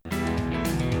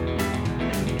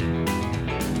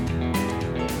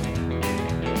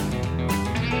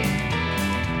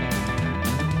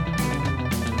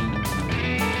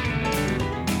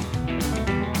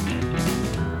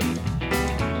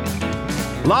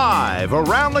Live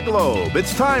around the globe,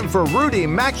 it's time for Rudy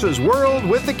Maxa's World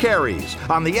with the Carries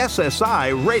on the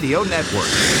SSI Radio Network.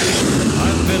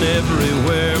 I've been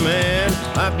everywhere, man.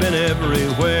 I've been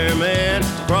everywhere, man.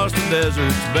 Across the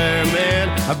deserts bare, man.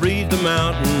 I breathe the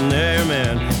mountain air,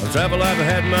 man. Of travel I've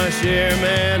had my share,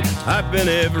 man. I've been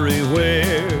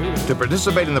everywhere. To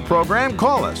participate in the program,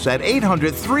 call us at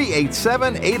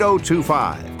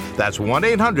 800-387-8025. That's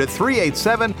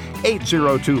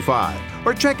 1-800-387-8025.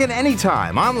 Or check in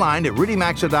anytime online at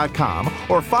rudymaxa.com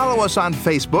or follow us on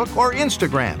Facebook or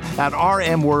Instagram at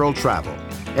RM World Travel.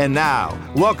 And now,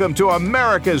 welcome to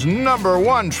America's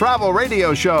 #1 travel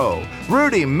radio show,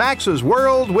 Rudy Maxa's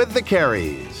World with the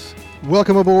Carries.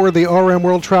 Welcome aboard the RM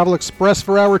World Travel Express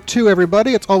for Hour 2,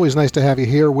 everybody. It's always nice to have you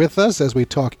here with us as we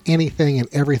talk anything and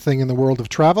everything in the world of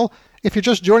travel. If you're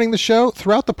just joining the show,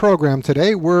 throughout the program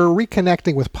today, we're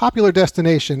reconnecting with popular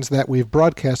destinations that we've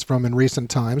broadcast from in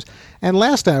recent times. And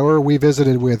last hour, we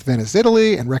visited with Venice,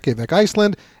 Italy, and Reykjavik,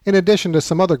 Iceland, in addition to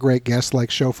some other great guests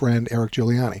like show friend Eric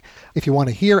Giuliani. If you want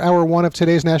to hear Hour 1 of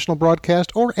today's national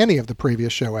broadcast or any of the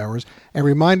previous show hours, a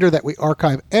reminder that we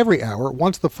archive every hour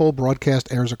once the full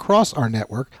broadcast airs across our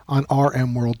network on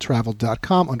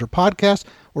rmworldtravel.com under podcast.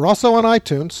 We're also on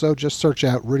iTunes, so just search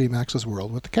out Rudy Maxa's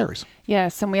World with the Carries.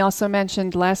 Yes, and we also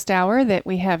mentioned last hour that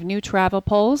we have new travel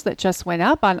polls that just went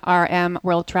up on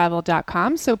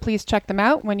rmworldtravel.com, so please check them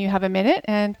out when you have a minute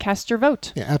and cast your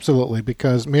vote. Yeah, absolutely,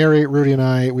 because Mary, Rudy, and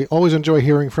I, we always enjoy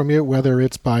hearing from you, whether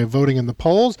it's by voting in the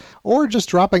polls or just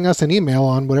dropping us an email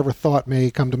on whatever thought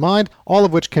may come to mind, all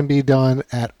of which can be done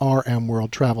at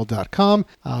rmworldtravel.com,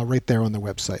 right there on the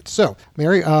website. So,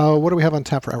 Mary, what do we have on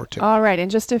tap for Hour 2? All right, in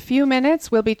just a few minutes,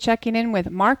 we'll be checking in with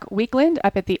Mark Weekland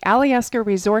up at the Alyeska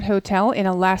Resort Hotel in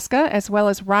Alaska, as well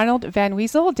as Ronald Van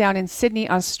Wezel down in Sydney,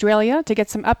 Australia, to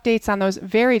get some updates on those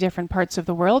very different parts of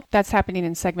the world. That's happening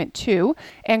in segment 2.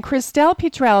 And Christelle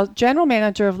Pitrel, general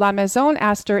manager of La Maison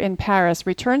Astor in Paris,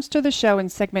 returns to the show in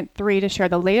segment 3 to share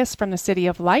the latest from the City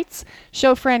of Lights.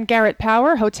 Show friend Garrett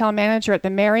Power, hotel manager at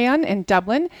the Marion in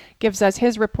Dublin, gives us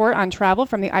his report on travel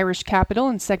from the Irish capital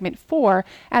in segment 4.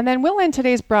 And then we'll end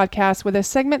today's broadcast with a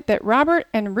segment that Robert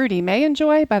and Rudy may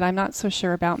enjoy, but I'm not so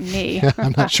sure about me.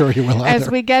 I'm not sure you will either.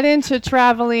 As we get into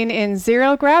traveling in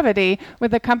zero gravity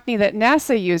with a company that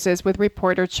NASA uses with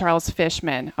reporter Charles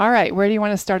Fishman. All right, where do you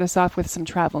want to start us off with some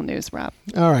travel news, Rob?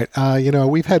 All right,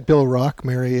 we've had Bill Rock,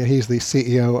 Mary. He's the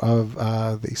CEO of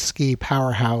the ski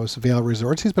powerhouse Vail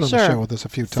Resorts. He's been on the show with us a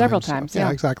few times. Several times, yeah.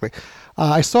 Exactly.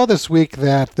 I saw this week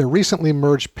that the recently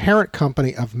merged parent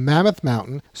company of Mammoth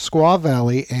Mountain, Squaw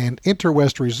Valley, and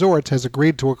Interwest Resorts has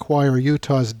agreed to acquire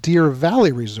Utah's Deer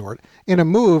Valley Resort in a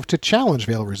move to challenge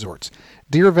Vail Resorts.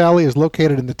 Deer Valley is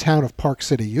located in the town of Park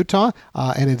City, Utah,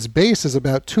 and its base is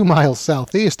about 2 miles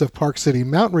southeast of Park City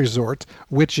Mountain Resort,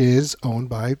 which is owned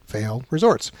by Vail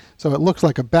Resorts. So it looks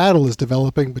like a battle is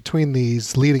developing between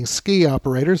these leading ski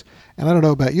operators. And I don't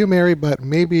know about you, Mary, but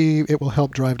maybe it will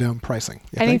help drive down pricing.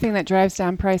 Anything that drives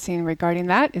down pricing regarding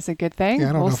that is a good thing. Yeah,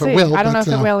 I don't know if see. it will. I don't know if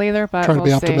it will either, but trying to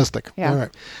be optimistic. Yeah. All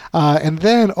right. And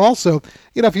then also,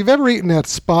 if you've ever eaten at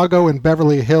Spago in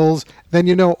Beverly Hills, then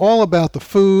you know all about the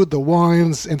food, the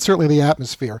wines, and certainly the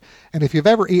atmosphere. And if you've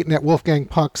ever eaten at Wolfgang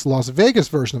Puck's Las Vegas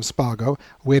version of Spago,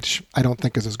 which I don't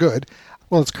think is as good,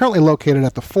 well, it's currently located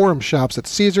at the Forum Shops at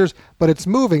Caesars, but it's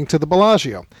moving to the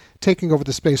Bellagio, taking over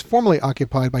the space formerly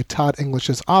occupied by Todd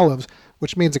English's Olives,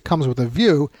 which means it comes with a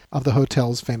view of the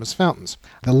hotel's famous fountains.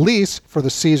 The lease for the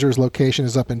Caesars location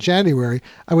is up in January.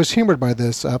 I was humored by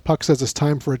this. Puck says it's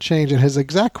time for a change, and his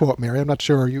exact quote, Mary, I'm not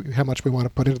sure how much we want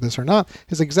to put into this or not,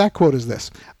 his exact quote is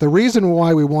this: "The reason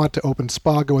why we want to open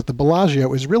Spago at the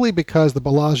Bellagio is really because the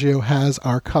Bellagio has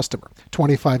our customer.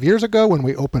 25 years ago, when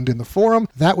we opened in the Forum,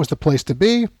 that was the place to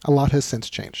be. A lot has since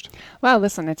changed." Well,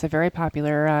 listen, it's a very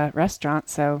popular restaurant,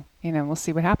 so, we'll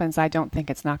see what happens. I don't think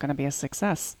it's not going to be a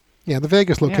success. Yeah, the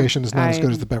Vegas location is not as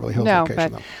good as the Beverly Hills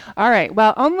location, though. All right.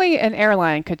 Well, only an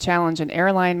airline could challenge an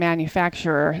airline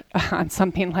manufacturer on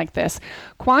something like this.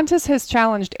 Qantas has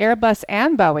challenged Airbus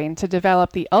and Boeing to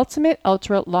develop the ultimate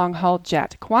ultra-long-haul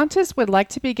jet. Qantas would like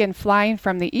to begin flying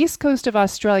from the east coast of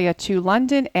Australia to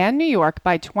London and New York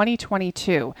by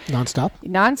 2022. Non-stop?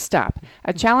 Non-stop.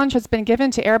 A challenge has been given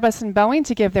to Airbus and Boeing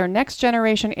to give their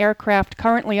next-generation aircraft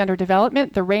currently under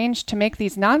development the range to make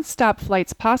these non-stop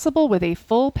flights possible with a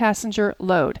full passenger passenger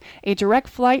load. A direct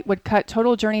flight would cut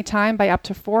total journey time by up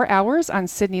to 4 hours on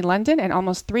Sydney-London and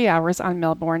almost 3 hours on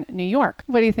Melbourne-New York.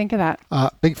 What do you think of that?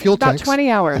 Big fuel tanks. About 20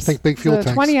 hours. I think big fuel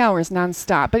tanks. 20 hours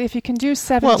nonstop. But if you can do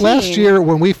 17... Well, last year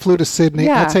when we flew to Sydney,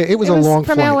 I'd say it was a long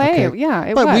from flight. LA. Okay? Yeah,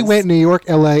 it but was. we went New York,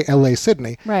 LA,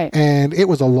 Sydney. Right. And it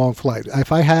was a long flight.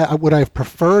 If I had, would I have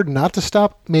preferred not to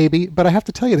stop? Maybe. But I have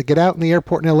to tell you, to get out in the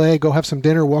airport in LA, go have some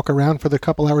dinner, walk around for the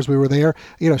couple hours we were there,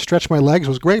 stretch my legs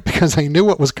was great because I knew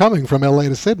what was coming from LA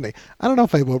to Sydney. I don't know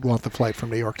if I would want the flight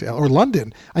from New York to or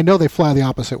London. I know they fly the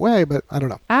opposite way, but I don't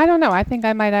know. I don't know. I think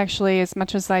I might actually, as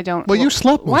much as I don't. Well, you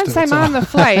slept most once of it, I'm on the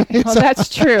flight. Well,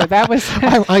 that's true. That was.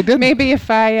 I didn't. Maybe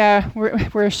if I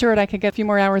were assured I could get a few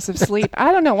more hours of sleep.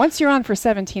 I don't know. Once you're on for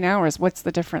 17 hours, what's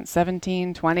the difference?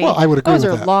 17, 20? Well, I would agree with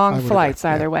Those that. are long flights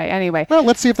either way. Anyway. Well,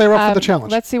 let's see if they're up for the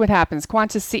challenge. Let's see what happens.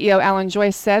 Qantas CEO Alan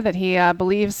Joyce said that he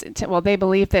they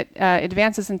believe that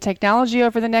advances in technology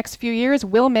over the next few years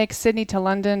will make Sydney to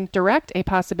London direct a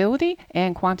possibility,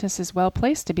 and Qantas is well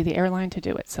placed to be the airline to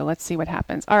do it. So let's see what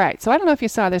happens. All right. So I don't know if you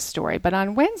saw this story, but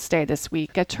on Wednesday this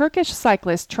week, a Turkish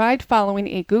cyclist tried following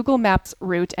a Google Maps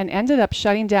route and ended up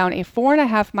shutting down a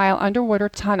 4.5-mile underwater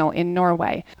tunnel in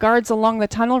Norway. Guards along the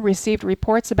tunnel received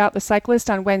reports about the cyclist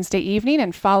on Wednesday evening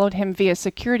and followed him via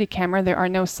security camera. There are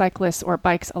no cyclists or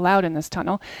bikes allowed in this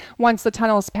tunnel. Once the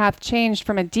tunnel's path changed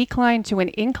from a decline to an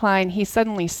incline, he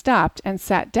suddenly stopped and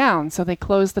sat down, so they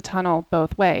closed the tunnel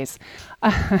both ways.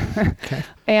 Okay.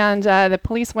 And the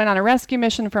police went on a rescue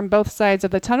mission from both sides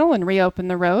of the tunnel and reopened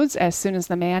the roads as soon as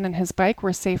the man and his bike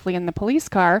were safely in the police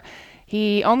car.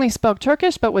 He only spoke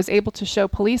Turkish, but was able to show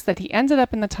police that he ended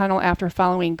up in the tunnel after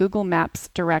following Google Maps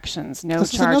directions. No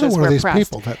charges were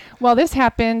pressed. Well, this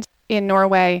happened in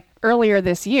Norway earlier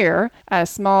this year. A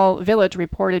small village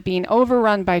reported being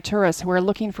overrun by tourists who were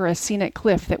looking for a scenic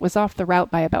cliff that was off the route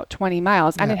by about 20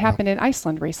 miles. And it happened in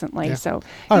Iceland recently. Yeah. So,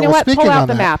 you know what? Pull out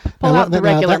the map. Pull out the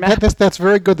regular map. That's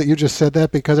very good that you just said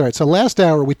that because, all right, so last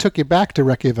hour we took you back to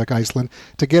Reykjavik, Iceland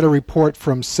to get a report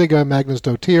from Sigga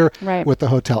Magnúsdóttir with the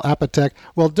Hotel Apotek.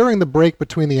 Well, during the break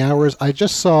between the hours, I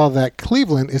just saw that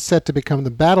Cleveland is set to become the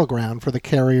battleground for the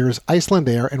carriers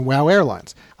Icelandair and WOW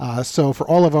Airlines. So for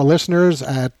all of our listeners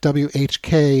at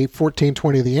WHK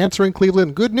 1420 The Answer in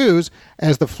Cleveland, good news,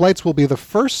 as the flights will be the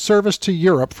first service to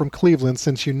Europe from Cleveland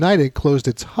since United closed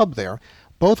its hub there.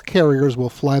 Both carriers will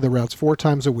fly the routes 4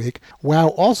 times a week. WOW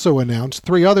also announced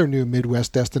 3 other new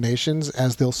Midwest destinations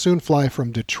as they'll soon fly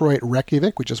from Detroit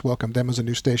Reykjavik. We just welcomed them as a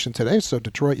new station today. So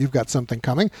Detroit, you've got something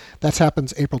coming. That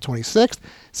happens April 26th.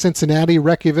 Cincinnati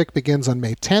Reykjavik begins on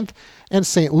May 10th. And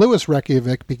St. Louis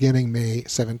Reykjavik beginning May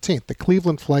 17th. The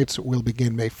Cleveland flights will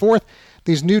begin May 4th.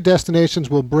 These new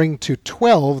destinations will bring to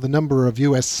 12 the number of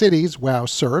U.S. cities WOW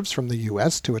serves from the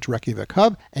U.S. to its Reykjavik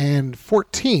hub, and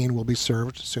 14 will be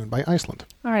served soon by Iceland.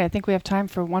 All right, I think we have time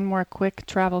for one more quick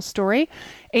travel story.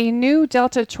 A new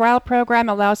Delta trial program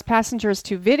allows passengers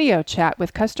to video chat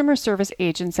with customer service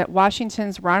agents at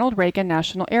Washington's Ronald Reagan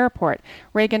National Airport.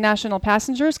 Reagan National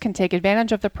passengers can take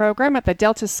advantage of the program at the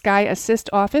Delta Sky Assist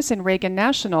office in Reagan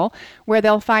National, where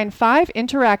they'll find 5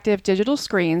 interactive digital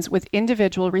screens with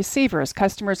individual receivers.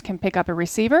 Customers can pick up a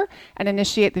receiver and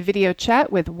initiate the video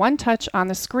chat with one touch on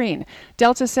the screen.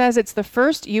 Delta says it's the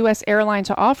first U.S. airline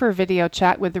to offer video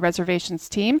chat with the reservations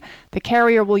team. The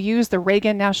carrier will use the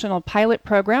Reagan National pilot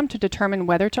program to determine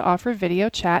whether to offer video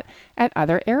chat at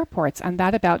other airports. And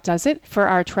that about does it for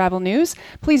our travel news.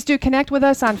 Please do connect with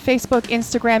us on Facebook,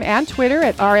 Instagram, and Twitter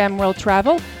at RM World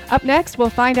Travel. Up next, we'll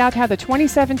find out how the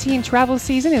 2017 travel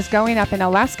season is going up in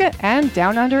Alaska and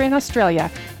down under in Australia.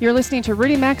 You're listening to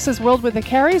Rudy Max's World with the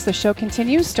Carries. The show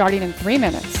continues starting in 3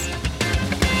 minutes.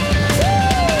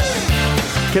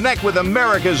 Connect with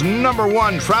America's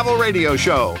 #1 travel radio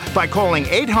show by calling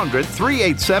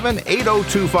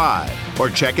 800-387-8025 or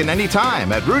check in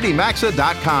anytime at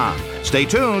rudymaxa.com. Stay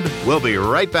tuned. We'll be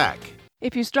right back.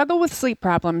 If you struggle with sleep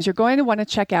problems, you're going to want to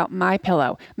check out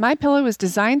MyPillow. MyPillow is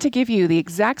designed to give you the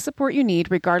exact support you need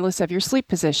regardless of your sleep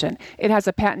position. It has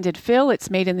a patented fill.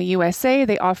 It's made in the USA.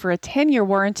 They offer a 10-year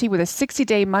warranty with a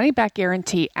 60-day money-back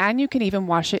guarantee, and you can even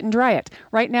wash it and dry it.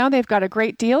 Right now, they've got a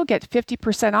great deal. Get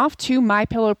 50% off 2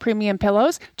 MyPillow premium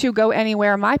pillows, 2 Go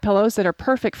Anywhere MyPillows that are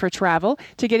perfect for travel.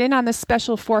 To get in on this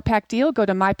special 4-pack deal, go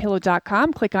to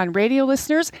MyPillow.com, click on Radio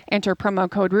Listeners, enter promo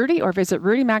code Rudy, or visit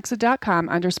RudyMaxa.com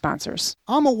under sponsors. Yes,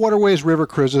 AMA Waterways River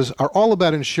Cruises are all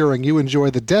about ensuring you enjoy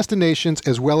the destinations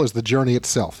as well as the journey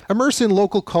itself. Immerse in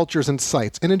local cultures and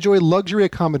sites and enjoy luxury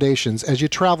accommodations as you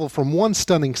travel from one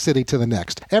stunning city to the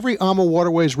next. Every AMA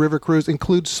Waterways River Cruise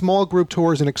includes small group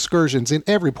tours and excursions in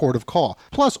every port of call,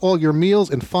 plus all your meals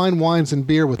and fine wines and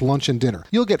beer with lunch and dinner.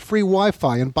 You'll get free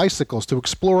Wi-Fi and bicycles to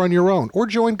explore on your own or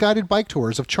join guided bike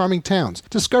tours of charming towns.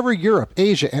 Discover Europe,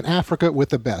 Asia, and Africa with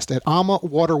the best at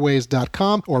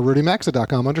amawaterways.com or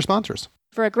rudymaxa.com under sponsors.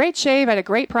 For a great shave at a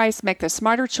great price, make the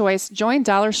smarter choice. Join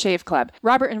Dollar Shave Club.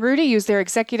 Robert and Rudy use their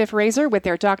executive razor with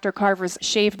their Dr. Carver's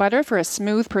shave butter for a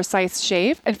smooth, precise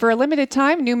shave. And for a limited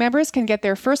time, new members can get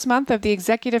their first month of the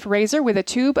executive razor with a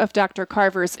tube of Dr.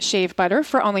 Carver's shave butter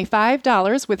for only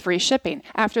 $5 with free shipping.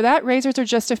 After that, razors are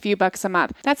just a few bucks a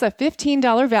month. That's a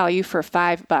 $15 value for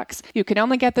 $5. You can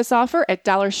only get this offer at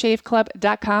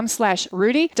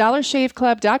dollarshaveclub.com/Rudy,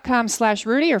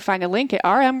 dollarshaveclub.com/Rudy, or find a link at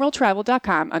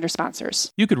rmworldtravel.com under sponsors.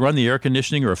 You could run the air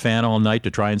conditioning or a fan all night to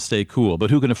try and stay cool,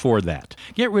 but who can afford that?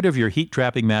 Get rid of your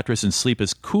heat-trapping mattress and sleep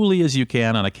as coolly as you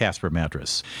can on a Casper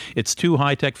mattress. Its 2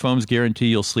 high-tech foams guarantee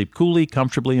you'll sleep coolly,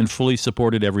 comfortably, and fully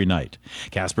supported every night.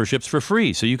 Casper ships for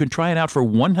free, so you can try it out for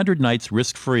 100 nights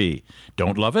risk-free.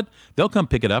 Don't love it? They'll come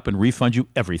pick it up and refund you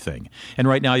everything. And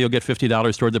right now, you'll get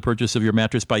 $50 toward the purchase of your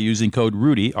mattress by using code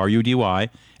RUDY, R-U-D-Y,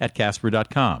 at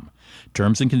Casper.com.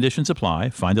 Terms and conditions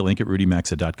apply. Find a link at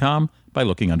rudymaxa.com by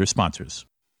looking under sponsors.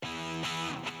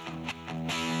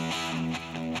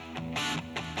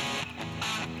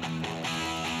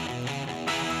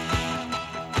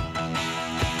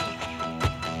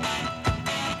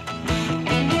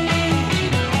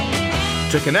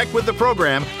 To connect with the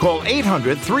program, call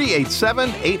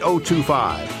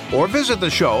 800-387-8025 or visit the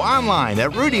show online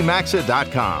at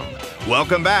rudymaxa.com.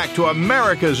 Welcome back to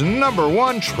America's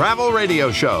 #1 travel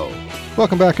radio show.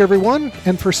 Welcome back, everyone.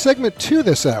 And for segment 2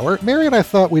 this hour, Mary and I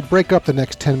thought we'd break up the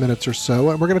next 10 minutes or so,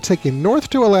 and we're going to take you north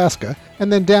to Alaska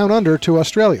and then down under to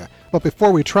Australia. But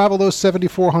before we travel those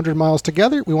 7,400 miles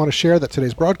together, we want to share that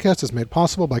today's broadcast is made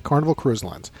possible by Carnival Cruise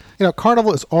Lines. You know,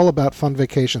 Carnival is all about fun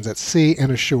vacations at sea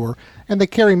and ashore, and they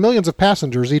carry millions of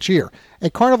passengers each year. A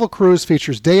Carnival cruise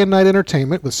features day and night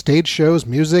entertainment with stage shows,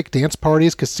 music, dance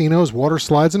parties, casinos, water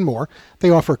slides, and more. They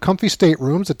offer comfy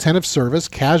staterooms, attentive service,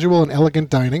 casual and elegant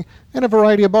dining, and a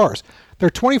variety of bars. Their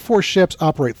 24 ships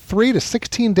operate 3 to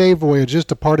 16-day voyages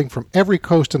departing from every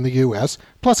coast in the U.S.,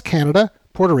 plus Canada,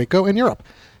 Puerto Rico, and Europe.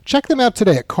 Check them out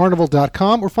today at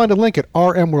carnival.com or find a link at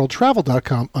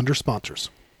rmworldtravel.com under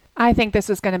sponsors. I think this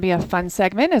is going to be a fun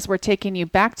segment as we're taking you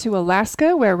back to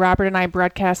Alaska, where Robert and I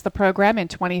broadcast the program in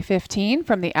 2015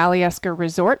 from the Alyeska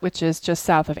Resort, which is just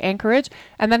south of Anchorage.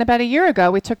 And then about a year ago,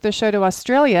 we took the show to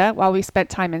Australia while we spent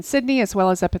time in Sydney as well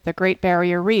as up at the Great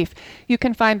Barrier Reef. You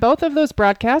can find both of those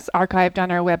broadcasts archived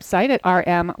on our website at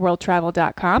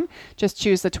rmworldtravel.com. Just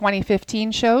choose the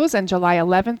 2015 shows and July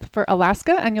 11th for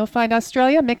Alaska, and you'll find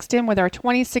Australia mixed in with our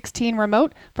 2016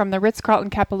 remote from the Ritz-Carlton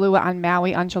Kapalua on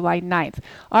Maui on July 9th.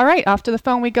 All right, off to the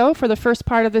phone we go for the first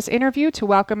part of this interview to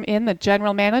welcome in the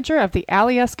general manager of the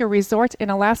Alyeska Resort in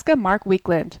Alaska, Mark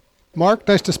Weekland. Mark,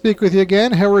 nice to speak with you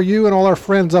again. How are you and all our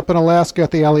friends up in Alaska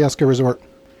at the Alyeska Resort?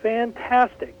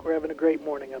 Fantastic. We're having a great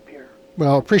morning up here.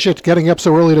 Well, appreciate getting up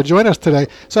so early to join us today.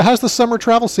 So how's the summer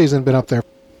travel season been up there?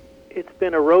 It's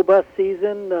been a robust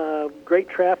season, great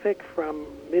traffic from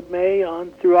mid-May on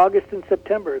through August and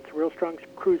September. It's a real strong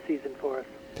cruise season for us.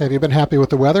 Have you been happy with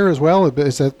the weather as well?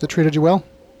 Has that treated you well?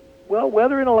 Well,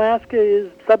 weather in Alaska is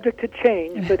subject to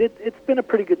change, but it's been a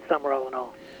pretty good summer all in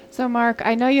all. So, Mark,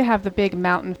 I know you have the big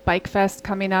Mountain Bike Fest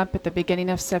coming up at the beginning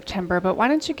of September, but why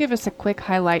don't you give us a quick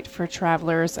highlight for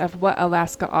travelers of what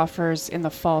Alaska offers in the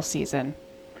fall season?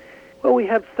 Well, we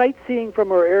have sightseeing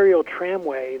from our aerial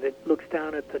tramway that looks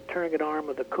down at the turning arm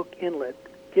of the Cook Inlet.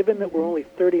 Given that we're only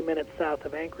 30 minutes south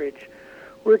of Anchorage,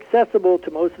 we're accessible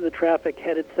to most of the traffic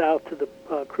headed south to the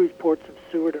cruise ports of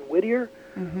Seward and Whittier,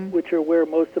 which are where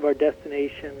most of our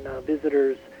destination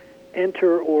visitors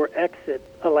enter or exit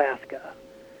Alaska.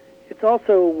 It's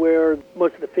also where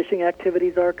most of the fishing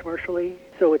activities are commercially,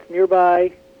 so it's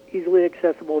nearby, easily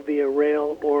accessible via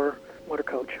rail or motor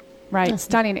coach. Right,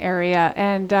 stunning area.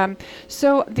 And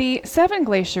so the Seven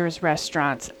Glaciers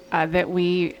restaurant that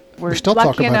we were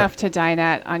lucky enough to dine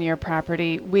at on your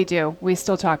property, we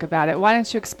still talk about it. Why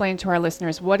don't you explain to our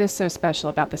listeners what is so special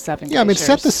about the Seven Glaciers? Yeah, I mean,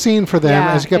 set the scene for them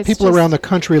as you get people around the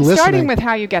country listening. Starting with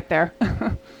how you get there.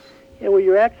 Yeah, well,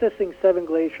 you're accessing Seven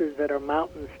Glaciers at our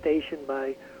mountain station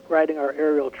by riding our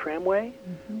aerial tramway,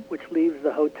 which leaves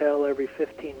the hotel every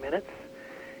 15 minutes.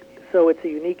 So it's a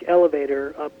unique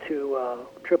elevator up to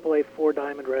AAA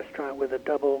 4-diamond restaurant with a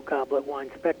double goblet wine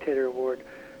spectator award.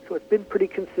 So it's been pretty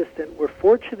consistent. We're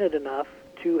fortunate enough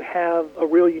to have a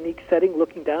real unique setting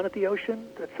looking down at the ocean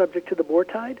that's subject to the boar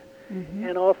tide,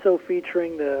 and also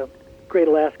featuring the great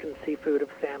Alaskan seafood of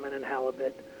salmon and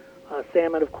halibut.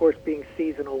 Salmon, of course, being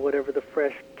seasonal, whatever the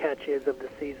fresh catch is of the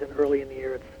season. Early in the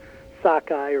year, it's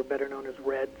sockeye, or better known as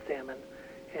red salmon,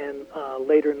 and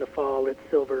later in the fall, it's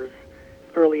silvers.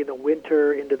 Early in the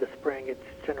winter into the spring, it's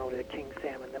generally the king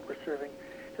salmon that we're serving.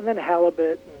 And then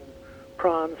halibut and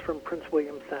prawns from Prince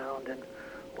William Sound and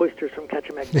oysters from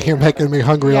Ketchikan. You're making me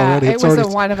hungry already. It was a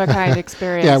one-of-a-kind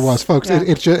experience. Yeah, it was, folks. Yeah.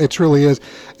 It truly is.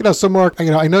 So, Mark,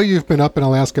 I know you've been up in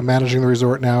Alaska managing the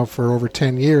resort now for over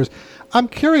 10 years. I'm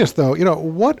curious, though,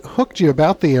 what hooked you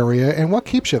about the area and what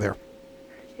keeps you there?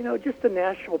 Just the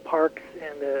national parks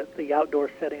and the outdoor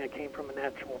setting. I came from a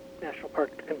national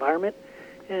park environment,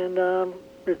 and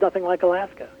there's nothing like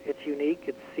Alaska. It's unique,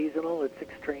 it's seasonal, it's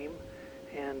extreme,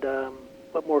 and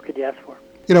what more could you ask for?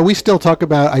 We still talk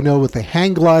about, I know, with the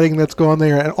hang gliding that's gone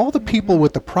there and all the people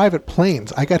with the private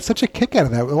planes. I got such a kick out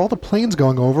of that with all the planes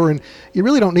going over, and you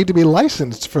really don't need to be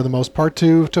licensed for the most part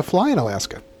to fly in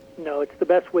Alaska. No, it's the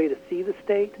best way to see the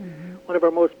state. One of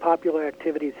our most popular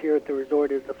activities here at the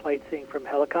resort is the flight seeing from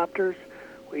helicopters.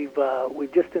 We've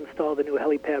just installed a new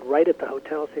helipad right at the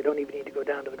hotel, so you don't even need to go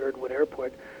down to the Girdwood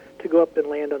Airport to go up and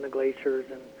land on the glaciers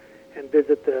and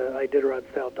visit the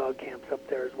Iditarod-style dog camps up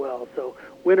there as well. So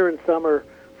winter and summer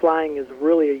flying is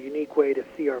really a unique way to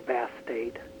see our vast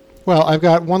state. Well, I've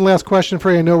got one last question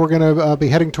for you. I know we're going to be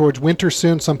heading towards winter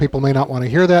soon. Some people may not want to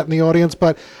hear that in the audience,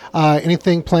 but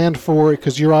anything planned for,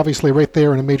 because you're obviously right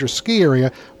there in a major ski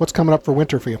area, what's coming up for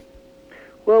winter for you?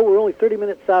 Well, we're only 30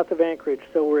 minutes south of Anchorage,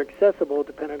 so we're accessible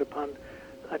depending upon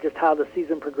just how the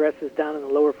season progresses down in the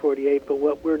lower 48, but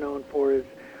what we're known for is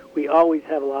we always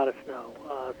have a lot of snow.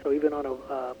 So even on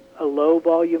a low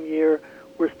volume year,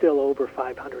 we're still over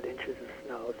 500 inches of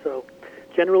snow. So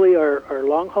generally our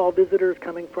long-haul visitors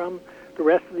coming from the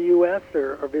rest of the U.S.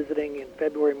 are visiting in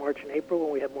February, March, and April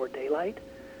when we have more daylight.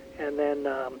 And then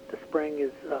the spring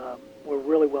is, we're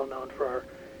really well known for our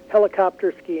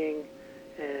helicopter skiing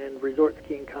and resort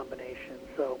skiing combination.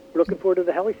 So we're looking forward to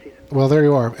the heli season. Well, there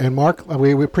you are. And Mark,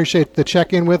 we appreciate the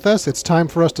check-in with us. It's time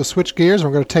for us to switch gears.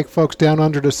 We're going to take folks down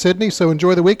under to Sydney, so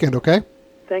enjoy the weekend, okay?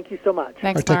 Thank you so much.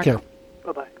 Thanks, All right, take Mark.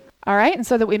 care. Bye-bye. All right, and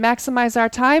so that we maximize our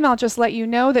time, I'll just let you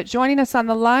know that joining us on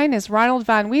the line is Ronald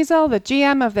Van Wezel, the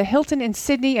GM of the Hilton in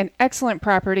Sydney, an excellent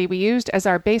property we used as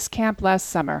our base camp last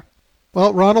summer.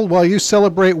 Well, Ronald, while you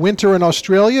celebrate winter in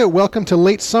Australia, welcome to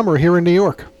late summer here in New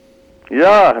York.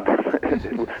 Yeah.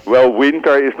 Well,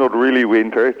 winter is not really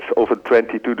winter. It's over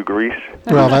 22 degrees.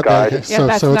 Well, that's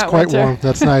so it's quite winter. warm.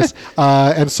 That's nice.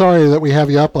 And sorry that we have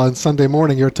you up on Sunday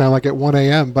morning, your time, like at 1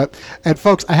 a.m. And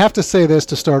folks, I have to say this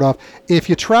to start off. If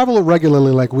you travel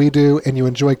regularly like we do and you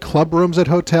enjoy club rooms at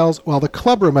hotels, well, the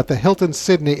club room at the Hilton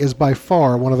Sydney is by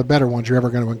far one of the better ones you're ever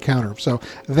going to encounter. So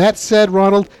that said,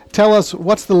 Ronald, tell us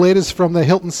what's the latest from the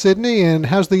Hilton Sydney and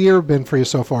how's the year been for you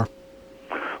so far?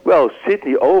 Well,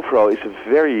 Sydney overall is a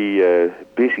very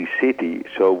busy city.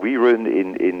 So we run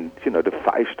in the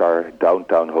 5-star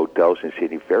downtown hotels in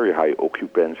Sydney, very high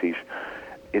occupancies.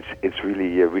 It's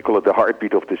really we call it the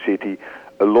heartbeat of the city.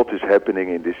 A lot is happening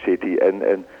in this city,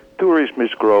 and tourism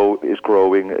is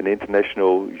growing. An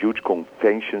international huge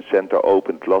convention center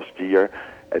opened last year,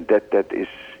 and that is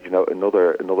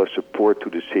another support to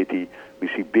the city. We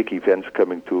see big events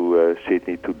coming to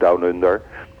Sydney, to Down Under.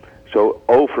 So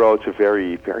overall, it's a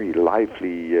very, very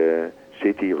lively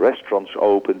city. Restaurants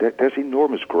open. There's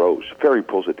enormous growth. Very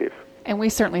positive. And we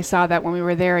certainly saw that when we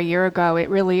were there a year ago. It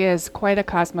really is quite a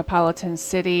cosmopolitan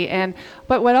city.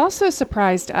 But what also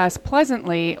surprised us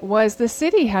pleasantly was the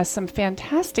city has some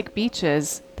fantastic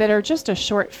beaches that are just a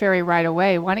short ferry ride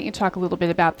away. Why don't you talk a little bit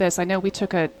about this? I know we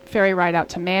took a ferry ride out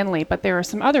to Manly, but there are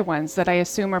some other ones that I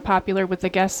assume are popular with the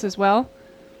guests as well.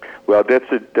 Well,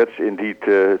 that's indeed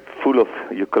full of,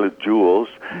 you call it, jewels.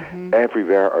 Mm-hmm.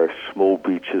 Everywhere are small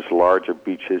beaches, larger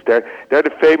beaches. They're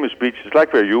the famous beaches,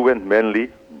 like where you went, Manly,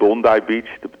 Bondi Beach,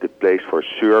 the place for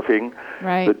surfing.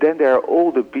 Right. But then there are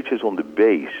all the beaches on the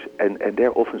base, and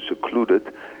they're often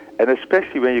secluded. And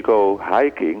especially when you go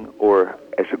hiking, or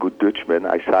as a good Dutchman,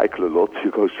 I cycle a lot,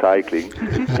 you go cycling,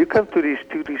 you come to these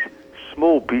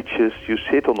small beaches, you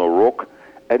sit on a rock,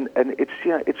 and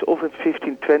it's often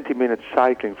 15, 20 minutes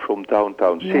cycling from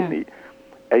downtown Sydney,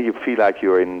 and you feel like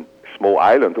you're in a small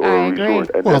island or a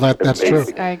resort. And well, that's true.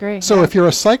 I agree. So if you're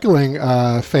a cycling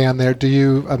fan there,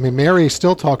 Mary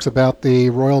still talks about the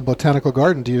Royal Botanical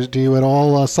Garden. Do you at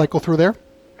all cycle through there?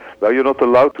 Well, you're not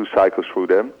allowed to cycle through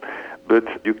them,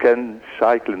 but you can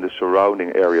cycle in the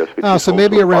surrounding areas. So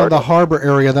maybe around the harbor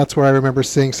area, that's where I remember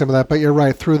seeing some of that. But you're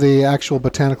right, through the actual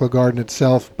botanical garden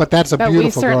itself. But that's a beautiful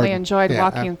we certainly garden. enjoyed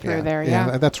walking through there,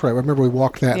 Yeah, that's right. I remember we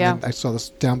walked that, Yeah. and then I saw this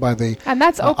down by the And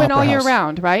that's open all year House.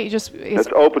 round, right? It's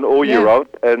open all year round,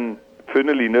 and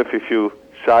funnily enough, if you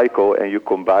cycle and you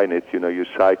combine it, you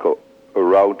cycle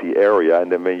around the area,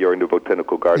 and then when you're in the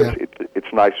botanical gardens,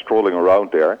 it's nice strolling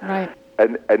around there. Right.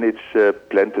 And it's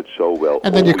planted so well.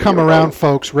 And then you come around,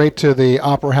 folks, right to the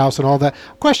Opera House and all that.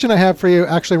 Question I have for you,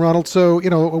 actually, Ronald. So,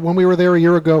 when we were there a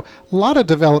year ago, a lot of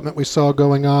development we saw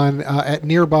going on at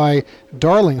nearby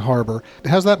Darling Harbor.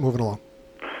 How's that moving along?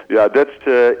 Yeah, that's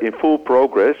in full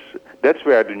progress. That's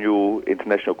where the new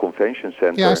International Convention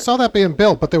Center... Yeah, I saw that being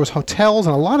built, but there was hotels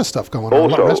and a lot of stuff going on, a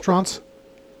lot of restaurants.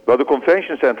 Well, the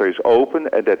convention center is open,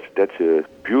 and that's a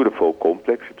beautiful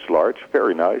complex. It's large,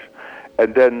 very nice.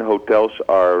 And then hotels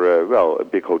are, a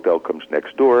big hotel comes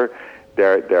next door.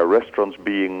 There are restaurants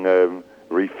being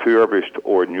refurbished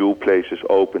or new places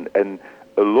open. And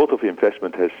a lot of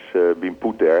investment has been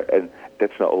put there. And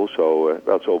that's now also,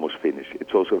 it's almost finished.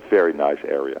 It's also a very nice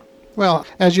area. Well,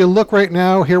 as you look right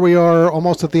now, here we are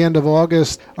almost at the end of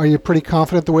August. Are you pretty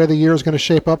confident the way the year is going to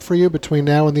shape up for you between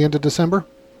now and the end of December?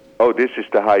 Oh, this is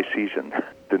the high season.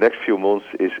 The next few months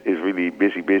is really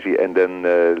busy, and then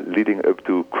leading up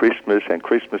to Christmas and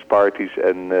Christmas parties,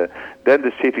 and then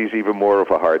the city is even more of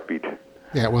a heartbeat.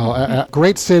 Yeah, well, a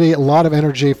great city, a lot of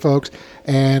energy, folks.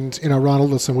 And, Ronald,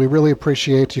 listen, we really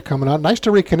appreciate you coming on. Nice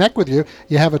to reconnect with you.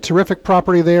 You have a terrific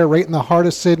property there right in the heart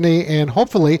of Sydney, and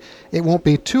hopefully it won't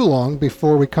be too long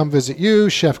before we come visit you,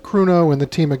 Chef Kruno, and the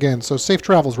team again. So safe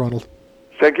travels, Ronald.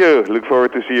 Thank you. Look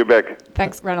forward to see you back.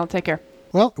 Thanks, Ronald. Take care.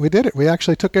 Well, we did it. We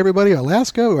actually took everybody to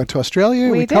Alaska. We went to Australia.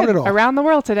 We covered it all. Around the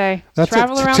world today. That's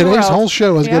Travel it. around the world. Today's whole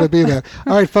show is going to be that.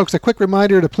 All right, folks, a quick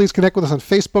reminder to please connect with us on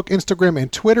Facebook, Instagram,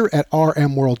 and Twitter at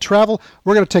RM World Travel.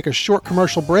 We're going to take a short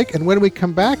commercial break, and when we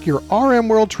come back, your RM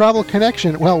World Travel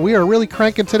connection. Well, we are really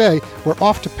cranking today. We're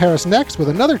off to Paris next with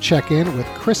another check-in with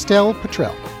Christelle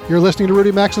Petrel. You're listening to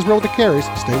Rudy Max's World of Carries.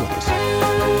 Stay with us.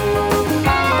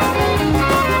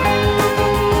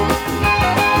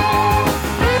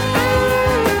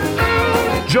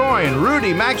 Join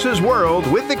Rudy Max's World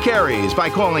with the Carries by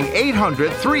calling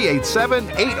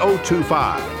 800-387-8025.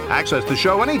 Access the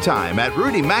show anytime at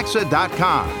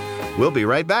rudymaxa.com. We'll be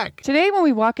right back. Today, when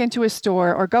we walk into a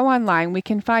store or go online, we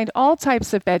can find all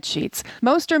types of bed sheets.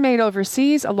 Most are made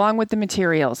overseas along with the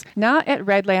materials, not at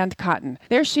Redland Cotton.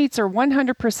 Their sheets are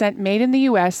 100% made in the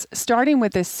U.S., starting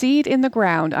with a seed in the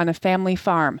ground on a family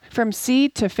farm. From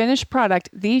seed to finished product,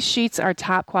 these sheets are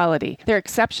top quality. They're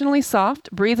exceptionally soft,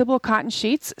 breathable cotton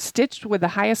sheets stitched with the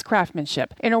highest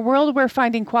craftsmanship. In a world where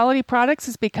finding quality products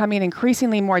is becoming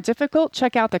increasingly more difficult,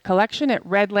 check out the collection at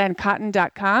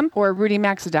redlandcotton.com or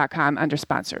rudymaxa.com under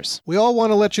sponsors. We all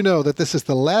want to let you know that this is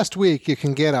the last week you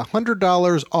can get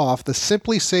 $100 off the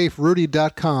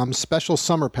SimplySafeRudy.com special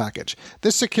summer package.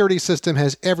 This security system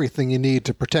has everything you need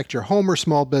to protect your home or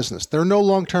small business. There are no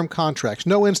long-term contracts,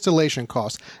 no installation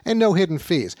costs, and no hidden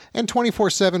fees. And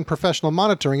 24/7 professional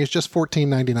monitoring is just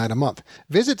 $14.99 a month.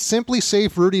 Visit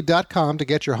SimplySafeRudy.com to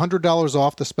get your $100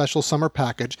 off the special summer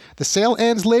package. The sale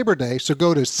ends Labor Day, so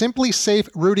go to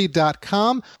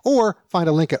SimplySafeRudy.com or find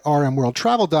a link at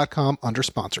rmworldtravel.com under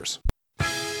sponsors.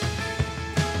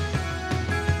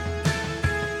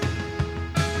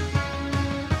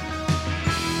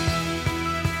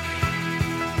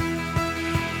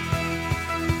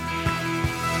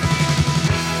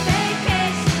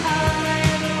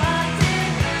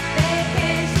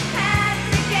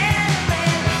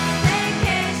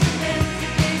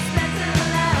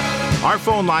 Our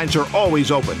phone lines are always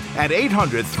open at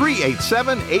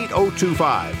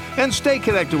 800-387-8025. And stay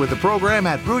connected with the program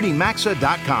at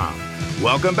rudymaxa.com.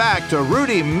 Welcome back to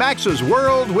Rudy Max's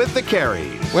World with the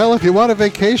Carries. Well, if you want a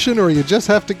vacation or you just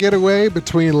have to get away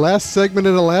between last segment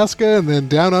in Alaska and then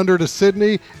down under to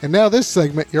Sydney, and now this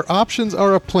segment, your options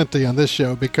are aplenty on this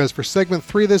show because for segment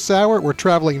 3 this hour, we're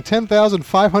traveling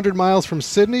 10,500 miles from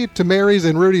Sydney to Mary's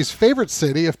and Rudy's favorite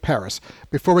city of Paris.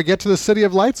 Before we get to the City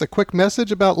of Lights, a quick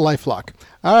message about LifeLock.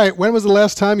 All right, when was the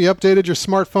last time you updated your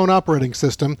smartphone operating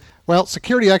system? Well,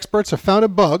 security experts have found a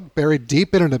bug buried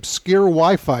deep in an obscure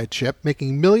Wi-Fi chip,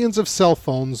 making millions of cell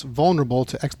phones vulnerable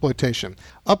to exploitation.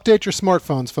 Update your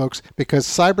smartphones, folks, because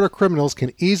cyber criminals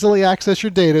can easily access your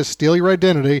data, steal your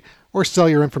identity, or sell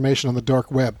your information on the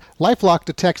dark web. LifeLock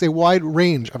detects a wide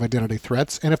range of identity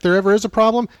threats, and if there ever is a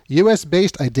problem,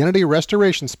 U.S.-based identity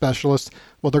restoration specialists,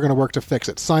 well, they're going to work to fix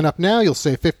it. Sign up now. You'll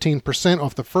save 15%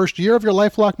 off the first year of your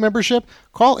LifeLock membership.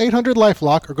 Call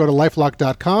 800-LifeLock or go to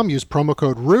lifelock.com. Use promo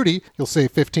code Rudy. You'll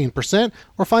save 15%,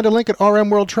 or find a link at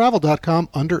rmworldtravel.com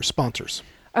under sponsors.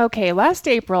 Okay, last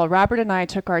April, Robert and I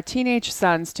took our teenage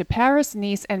sons to Paris,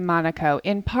 Nice, and Monaco,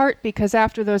 in part because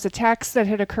after those attacks that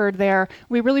had occurred there,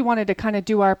 we really wanted to kind of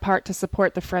do our part to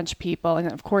support the French people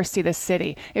and, of course, see the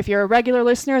city. If you're a regular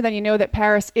listener, then you know that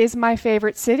Paris is my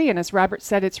favorite city, and as Robert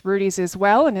said, it's Rudy's as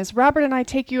well. And as Robert and I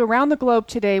take you around the globe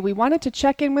today, we wanted to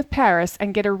check in with Paris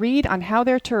and get a read on how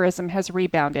their tourism has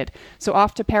rebounded. So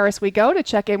off to Paris we go to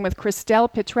check in with Christelle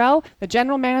Pitrel, the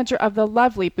general manager of the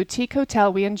lovely boutique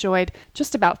hotel we enjoyed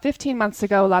just about 15 months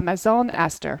ago, La Maison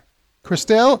Astor.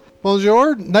 Christelle,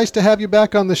 bonjour. Nice to have you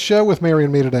back on the show with Mary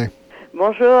and me today.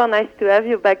 Bonjour, nice to have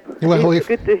you back. Well, it's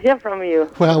good to hear from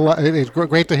you. Well, it's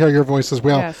great to hear your voice as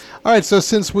well. Yes. All right, so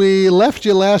since we left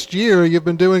you last year, you've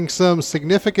been doing some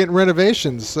significant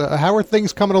renovations. How are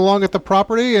things coming along at the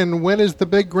property, and when is the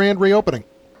big grand reopening?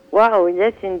 Wow,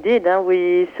 yes, indeed.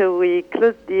 We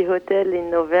closed the hotel in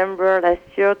November last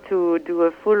year to do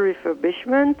a full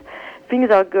refurbishment. Things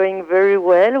are going very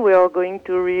well. We are going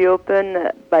to reopen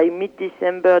by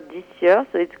mid-December this year,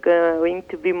 so it's going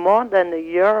to be more than a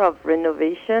year of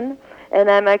renovation.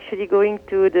 And I'm actually going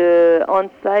to the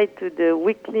on-site to the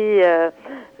weekly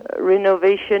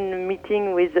renovation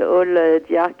meeting with all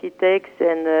the architects,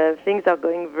 and things are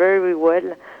going very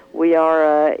well. We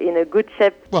are in a good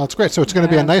shape. Well, it's great. So it's going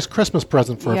to be a nice Christmas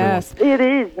present for Yes. It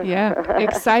is. Yeah,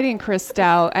 exciting,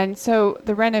 Christelle. And so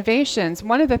the renovations,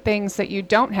 one of the things that you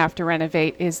don't have to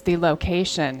renovate is the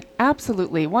location.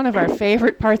 Absolutely. One of our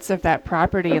favorite parts of that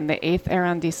property in the 8th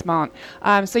arrondissement.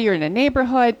 So you're in a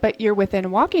neighborhood, but you're within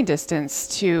walking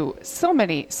distance to so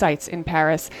many sites in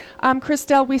Paris.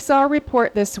 Christelle, we saw a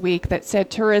report this week that said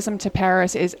tourism to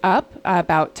Paris is up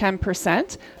about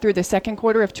 10% through the second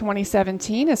quarter of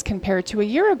 2017 as compared to a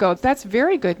year ago. That's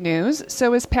very good news.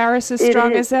 So is Paris as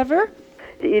strong as ever?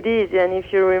 It is, and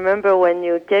if you remember when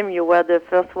you came, you were the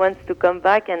first ones to come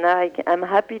back, and I'm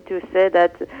happy to say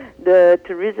that the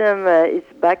tourism is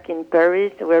back in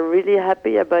Paris. We're really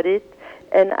happy about it.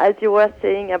 And as you were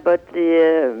saying about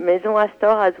the Maison Astor,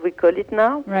 as we call it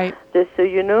now, right? Just so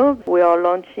you know, we are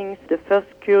launching the first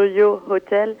Curio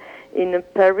hotel in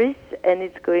Paris, and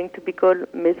it's going to be called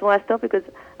Maison Astor because,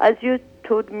 as you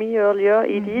told me earlier,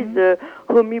 it is a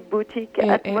homey boutique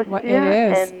atmosphere.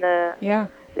 It is. And yeah.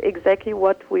 Exactly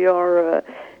what we are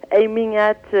aiming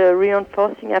at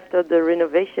reinforcing after the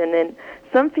renovation. And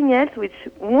something else which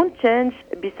won't change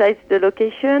besides the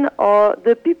location are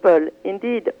the people.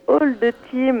 Indeed, all the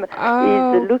team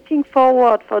is looking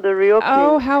forward for the reopening.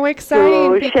 Oh, how exciting.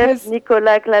 So because Chef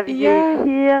Nicolas Clavier is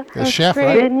here. The chef, great.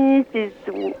 right? Denis is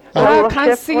our chef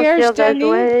concierge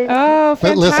Denis. Oh,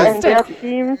 But listen, and their fantastic.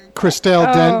 team.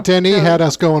 Christelle, Denis had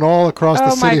us going all across the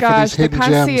Oh my city for gosh, these the hidden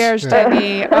concierge gems. Yeah.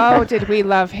 Denis. Oh, did we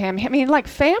love him. I mean, like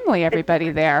family, everybody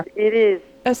there. It is.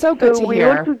 So good So to we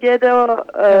all hear. together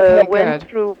Okay, went good.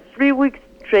 through 3 weeks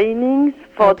trainings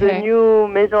for the Okay. new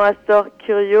Maison Astor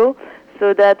Curio,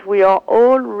 so that we are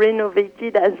all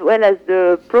renovated as well as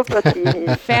the property.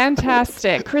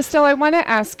 Fantastic. Christelle, I want to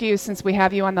ask you, since we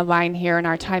have you on the line here and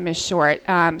our time is short,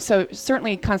 so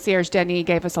certainly Concierge Denis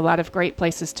gave us a lot of great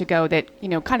places to go that,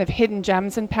 kind of hidden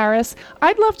gems in Paris.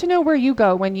 I'd love to know where you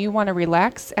go when you want to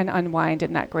relax and unwind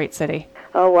in that great city.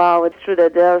 Oh, wow, it's true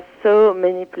that there are so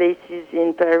many places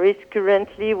in Paris.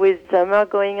 Currently, with summer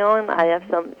going on, I have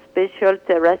some special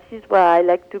terraces where I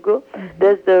like to go.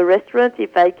 There's the restaurant,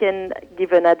 if I can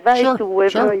give an advice Sure, to whoever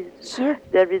sure. is... Sure.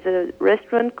 There is a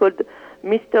restaurant called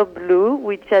Mr. Blue,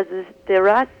 which has a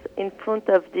terrace in front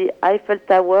of the Eiffel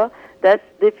Tower. That's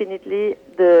definitely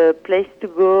the place to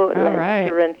go right.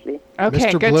 currently.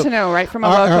 Okay, Mr. good Blue. to know, right from a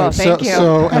All local. right, Thank you.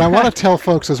 And I want to tell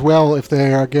folks as well, if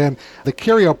they are, again, the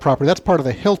Curio property, that's part of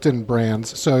the Hilton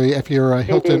brands. So if you're a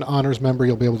Hilton Honors member,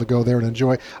 you'll be able to go there and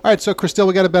enjoy. All right, so Christelle,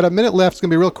 we got about a minute left. It's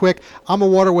going to be real quick. AMA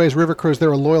Waterways River Cruise,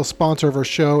 they're a loyal sponsor of our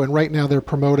show, and right now they're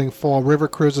promoting fall river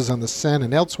cruises on the Seine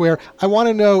and elsewhere. I want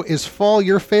to know, is fall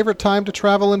your favorite time to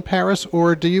travel in Paris,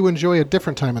 or do you enjoy a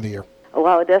different time of the year?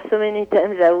 Wow, there's so many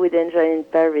times I would enjoy in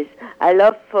Paris. I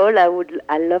love fall. I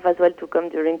love as well to come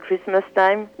during Christmas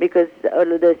time because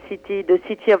all of the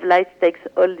city of lights takes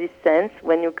all this sense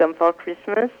when you come for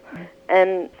Christmas.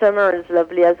 And summer is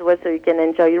lovely as well, so you can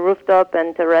enjoy rooftop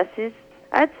and terraces.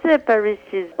 I'd say Paris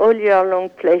is all year long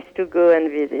place to go and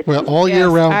visit. Well, all year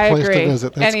round I place agree. to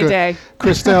visit. That's Any good. day.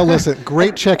 Christelle, listen,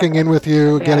 great checking in with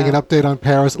you, getting an update on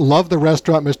Paris. Love the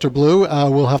restaurant, Mr. Blue.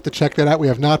 We'll have to check that out. We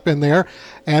have not been there.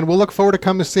 And we'll look forward to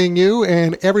coming to seeing you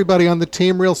and everybody on the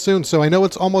team real soon. So I know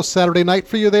it's almost Saturday night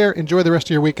for you there. Enjoy the rest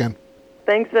of your weekend.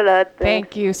 Thanks a lot.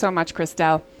 Thank you so much,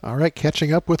 Christelle. All right,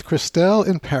 catching up with Christelle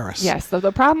in Paris. Yes, so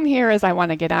the problem here is I want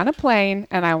to get on a plane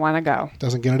and I want to go.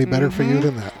 Doesn't get any better for you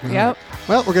than that. All Yep. right.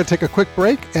 Well, we're going to take a quick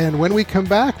break, and when we come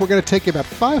back, we're going to take you about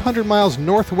 500 miles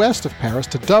northwest of Paris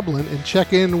to Dublin and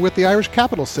check in with the Irish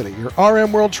capital city. Your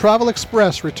RM World Travel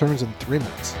Express returns in 3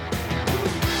 minutes.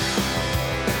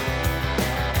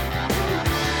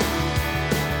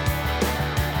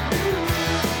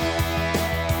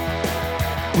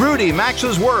 Rudy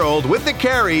Maxa's World with the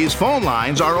Careys phone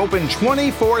lines are open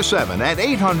 24/7 at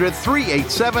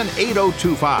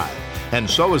 800-387-8025. And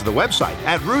so is the website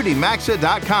at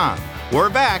rudymaxa.com.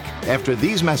 We're back after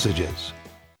these messages.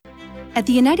 At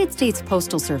the United States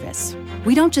Postal Service,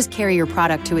 we don't just carry your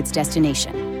product to its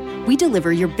destination. We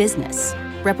deliver your business,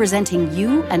 representing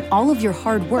you and all of your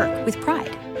hard work with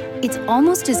pride. It's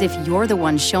almost as if you're the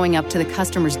one showing up to the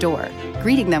customer's door,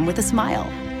 greeting them with a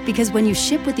smile. Because when you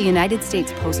ship with the United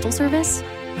States Postal Service,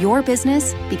 your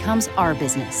business becomes our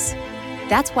business.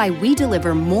 That's why we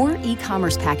deliver more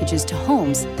e-commerce packages to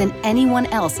homes than anyone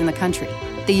else in the country.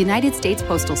 The United States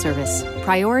Postal Service.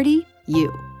 Priority,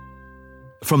 you.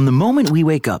 From the moment we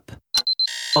wake up,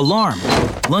 alarm,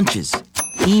 lunches,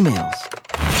 emails,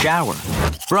 shower,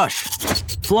 brush,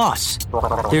 floss,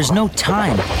 there's no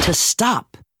time to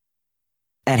stop.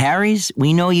 At Harry's,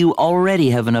 we know you already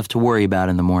have enough to worry about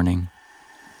in the morning.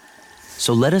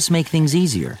 So let us make things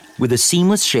easier with a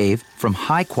seamless shave from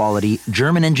high-quality,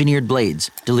 German-engineered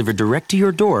blades delivered direct to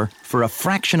your door for a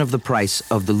fraction of the price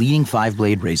of the leading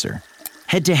 5-blade razor.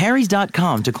 Head to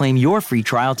harrys.com to claim your free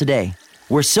trial today.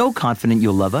 We're so confident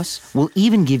you'll love us, we'll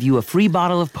even give you a free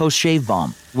bottle of post-shave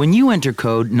balm when you enter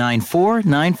code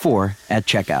 9494 at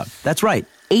checkout. That's right,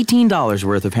 $18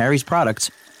 worth of Harry's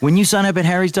products when you sign up at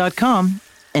harrys.com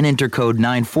and enter code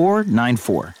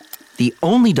 9494. The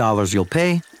only dollars you'll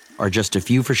pay are just a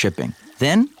few for shipping.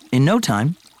 Then, in no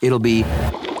time, it'll be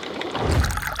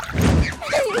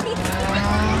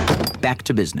back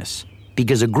to business.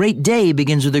 Because a great day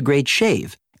begins with a great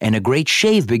shave, and a great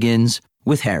shave begins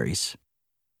with Harry's.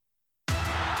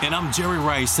 And I'm Jerry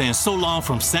Rice saying so long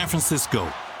from San Francisco.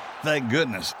 Thank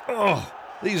goodness. Oh,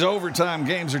 these overtime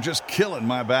games are just killing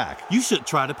my back. You should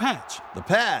try the patch. The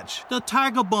patch? The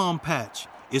Tiger Balm patch.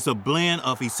 It's a blend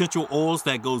of essential oils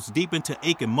that goes deep into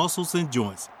aching muscles and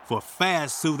joints for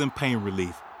fast, soothing pain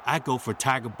relief. I go for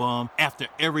Tiger Balm after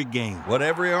every game. What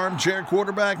every armchair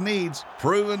quarterback needs,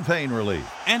 proven pain relief.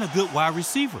 And a good wide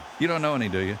receiver. You don't know any,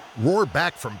 do you? Roar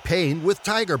back from pain with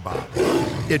Tiger Balm.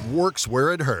 It works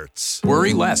where it hurts.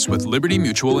 Worry less with Liberty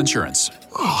Mutual Insurance.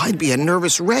 Oh, I'd be a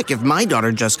nervous wreck if my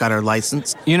daughter just got her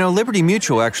license. You know, Liberty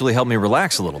Mutual actually helped me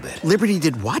relax a little bit. Liberty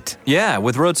did what? Yeah,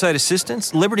 with roadside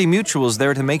assistance, Liberty Mutual is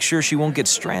there to make sure she won't get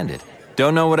stranded.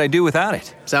 Don't know what I'd do without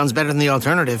it. Sounds better than the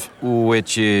alternative.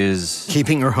 Which is?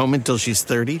 Keeping her home until she's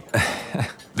 30.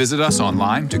 Visit us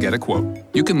online to get a quote.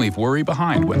 You can leave worry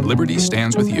behind when Liberty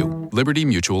stands with you. Liberty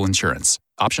Mutual Insurance.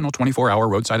 Optional 24-hour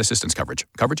roadside assistance coverage.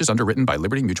 Coverage is underwritten by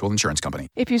Liberty Mutual Insurance Company.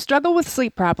 If you struggle with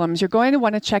sleep problems, you're going to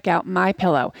want to check out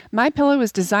MyPillow. MyPillow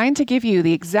is designed to give you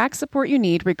the exact support you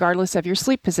need regardless of your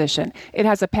sleep position. It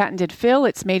has a patented fill.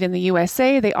 It's made in the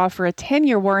USA. They offer a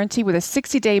 10-year warranty with a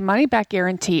 60-day money-back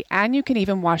guarantee, and you can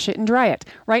even wash it and dry it.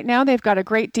 Right now, they've got a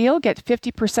great deal. Get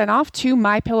 50% off 2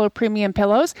 MyPillow premium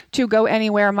pillows, 2 Go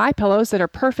Anywhere MyPillows that are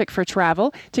perfect for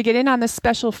travel. To get in on this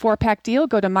special 4-pack deal,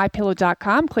 go to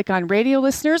MyPillow.com, click on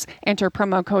Radio Listeners, enter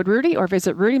promo code Rudy, or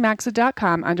visit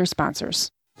rudymaxa.com under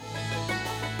sponsors.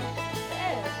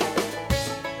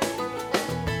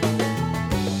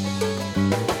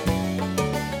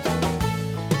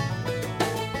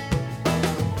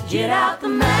 Get out the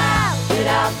map,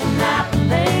 and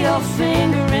lay your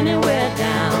finger anywhere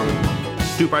down.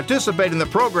 To participate in the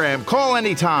program, call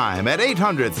anytime at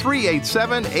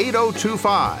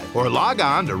 800-387-8025 or log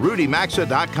on to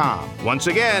rudymaxa.com. Once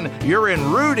again, you're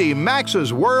in Rudy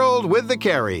Maxa's World with the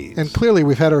Careys. And clearly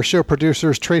we've had our show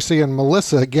producers Tracy and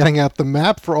Melissa getting out the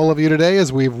map for all of you today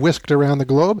as we've whisked around the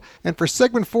globe. And for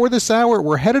segment 4 this hour,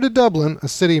 we're headed to Dublin, a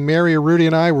city Mary, Rudy,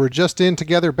 and I were just in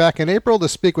together back in April to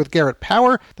speak with Garrett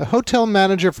Power, the hotel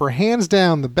manager for hands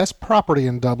down the best property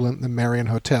in Dublin, the Marion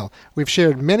Hotel. We've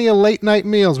shared many a late night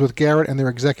meals with Garrett and their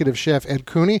executive chef, Ed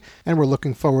Cooney, and we're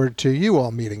looking forward to you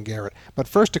all meeting Garrett. But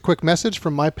first, a quick message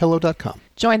from MyPillow.com.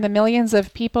 Join the millions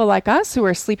of people like us who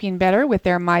are sleeping better with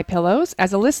their MyPillows.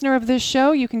 As a listener of this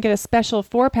show, you can get a special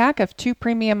 4-pack of 2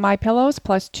 premium MyPillows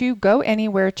plus 2 Go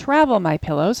Anywhere Travel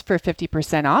MyPillows for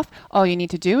 50% off. All you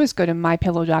need to do is go to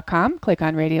MyPillow.com, click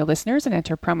on Radio Listeners, and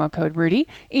enter promo code Rudy.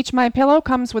 Each MyPillow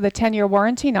comes with a 10-year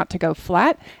warranty not to go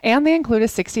flat, and they include a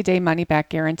 60-day money-back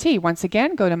guarantee. Once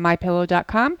again, go to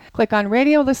MyPillow.com, click on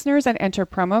Radio Listeners, and enter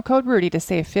promo code Rudy to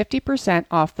save 50%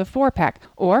 off the 4-pack,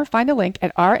 or find a link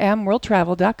at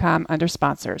rmworldtravel.com under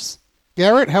sponsors.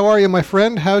 Garrett, how are you, my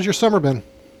friend? How's your summer been?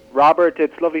 Robert,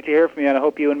 it's lovely to hear from you, and I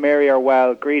hope you and Mary are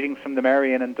well. Greetings from the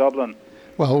Marion in Dublin.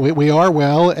 Well, we are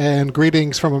well, and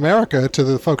greetings from America to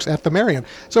the folks at the Marion.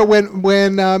 So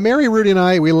when Mary, Rudy,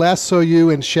 and we last saw you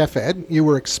and Chef Ed, you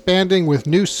were expanding with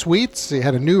new suites. You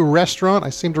had a new restaurant. I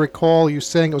seem to recall you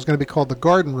saying it was going to be called the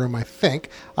Garden Room, I think.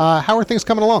 How are things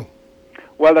coming along?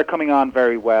 Well, they're coming on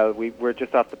very well. We're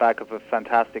just off the back of a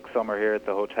fantastic summer here at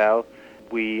the hotel.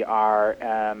 We are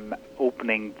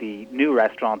opening the new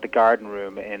restaurant, the Garden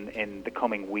Room, in the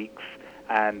coming weeks,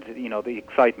 and the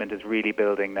excitement is really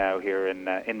building now here in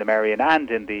the Marion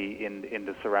and in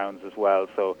the surrounds as well.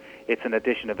 So it's an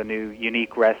addition of a new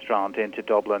unique restaurant into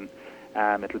Dublin.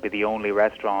 It'll be the only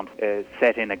restaurant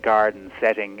set in a garden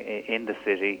setting in the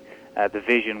city. The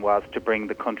vision was to bring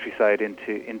the countryside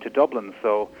into Dublin.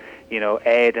 So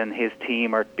Ed and his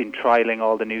team have been trialing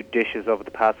all the new dishes over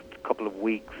the past couple of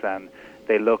weeks, and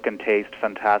they look and taste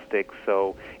fantastic.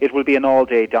 So it will be an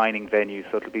all-day dining venue,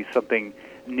 so it'll be something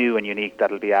new and unique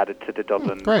that'll be added to the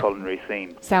Dublin culinary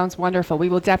scene. Sounds wonderful. We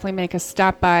will definitely make a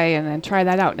stop by and then try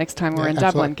that out next time we're in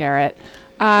Dublin, Garrett.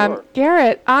 Sure.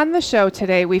 Garrett, on the show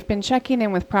today, we've been checking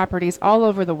in with properties all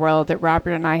over the world that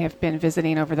Robert and I have been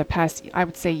visiting over the past, I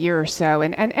would say, year or so.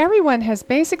 And everyone has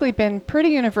basically been pretty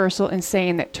universal in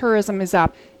saying that tourism is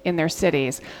up in their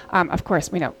cities. Of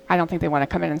course, I don't think they want to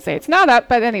come in and say it's not up,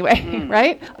 but anyway,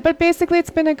 right? But basically,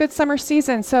 it's been a good summer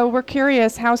season. So we're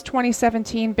curious, how's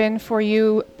 2017 been for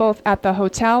you, both at the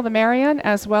hotel, the Marion,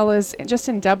 as well as just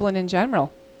in Dublin in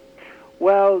general?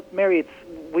 Well, Mary,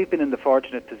 we've been in the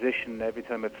fortunate position every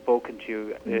time I've spoken to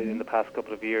you in the past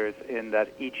couple of years, in that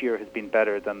each year has been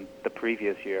better than the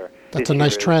previous year. That's a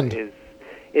nice trend.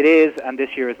 It is, and this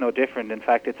year is no different. In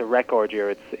fact, it's a record year.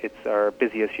 It's our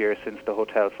busiest year since the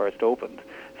hotel first opened.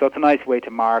 So it's a nice way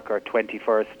to mark our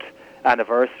 21st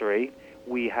anniversary.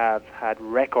 We have had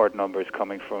record numbers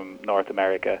coming from North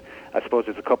America. I suppose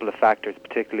there's a couple of factors,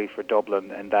 particularly for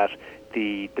Dublin, in that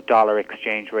the dollar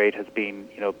exchange rate has been,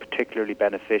 particularly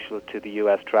beneficial to the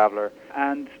U.S. traveller.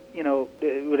 And,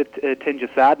 with a tinge of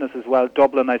sadness as well,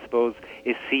 Dublin, I suppose,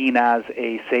 is seen as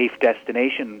a safe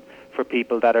destination for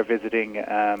people that are visiting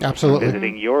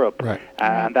Europe. Right.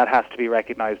 And that has to be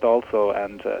recognised also,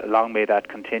 and long may that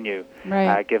continue,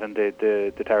 given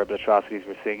the terrible atrocities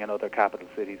we're seeing in other capital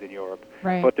cities in Europe.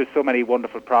 Right. But there's so many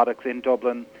wonderful products in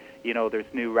Dublin. There's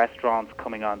new restaurants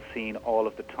coming on scene all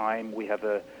of the time. We have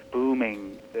a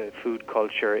booming food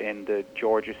culture in the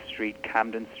George's Street,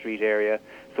 Camden Street area.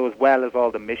 So as well as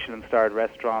all the Michelin-starred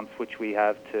restaurants which we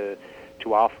have to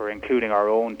offer, including our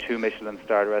own 2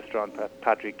 Michelin-starred restaurant,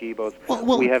 Patrick Guibo's,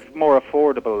 we have more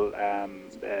affordable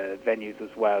venues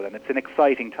as well, and it's an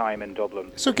exciting time in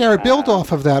Dublin. So, Garrett, build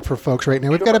off of that for folks right now.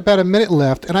 We've got about a minute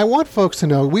left, and I want folks to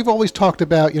know, we've always talked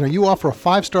about, you offer a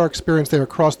 5-star experience there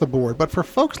across the board, but for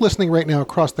folks listening right now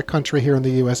across the country here in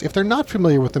the U.S., if they're not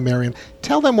familiar with the Marion,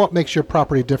 tell them what makes your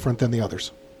property different than the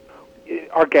others.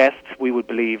 Our guests, we would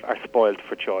believe, are spoiled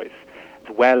for choice,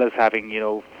 as well as having,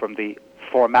 from the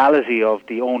formality of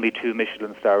the only 2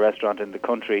 Michelin-star restaurant in the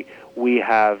country, we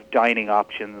have dining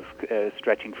options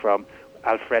stretching from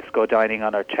alfresco dining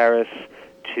on our terrace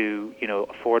to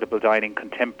affordable dining,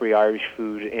 contemporary Irish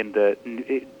food in the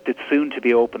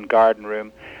soon-to-be open Garden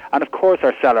Room, and of course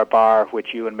our cellar bar,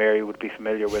 which you and Mary would be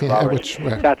familiar with, Robert.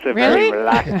 That's a very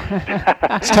relaxed.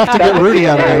 It's tough to get Rudy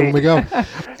out of there when we go.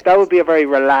 That would be a very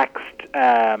relaxed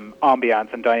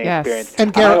ambiance and dining experience.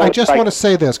 And Garrett, I just want to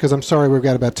say this, because I'm sorry we've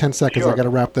got about 10 seconds. I've got to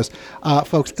wrap this.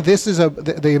 Folks, this is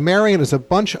the Marion is a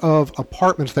bunch of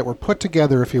apartments that were put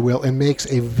together, if you will, and makes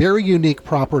a very unique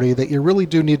property that you really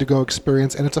do need to go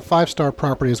experience, and it's a 5-star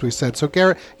property, as we said. So,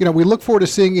 Garrett, we look forward to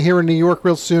seeing you here in New York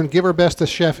real soon. Give our best to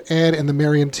Chef Ed and the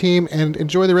Marion team, and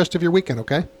enjoy the rest of your weekend,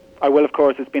 okay? I will, of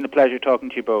course. It's been a pleasure talking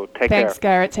to you both. Take care. Thanks,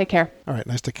 Garrett. Take care. All right,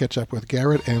 nice to catch up with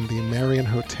Garrett and the Marion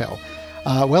Hotel.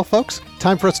 Well, folks,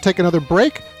 time for us to take another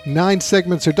break. 9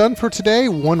 segments are done for today.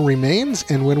 1 remains.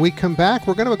 And when we come back,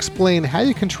 we're going to explain how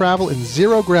you can travel in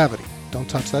zero gravity. Don't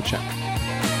touch that channel.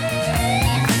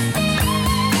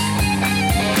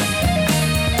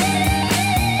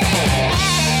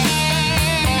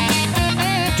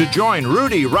 To join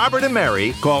Rudy, Robert, and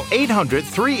Mary, call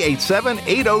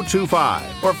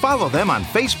 800-387-8025 or follow them on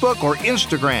Facebook or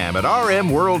Instagram at RM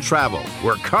World Travel.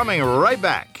 We're coming right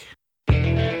back.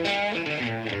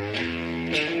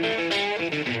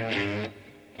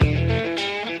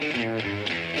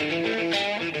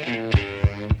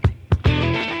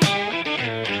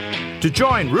 To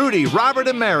join Rudy, Robert,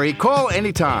 and Mary, call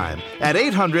anytime at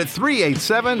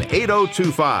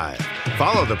 800-387-8025.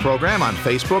 Follow the program on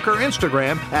Facebook or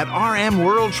Instagram at RM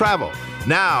World Travel.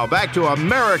 Now, back to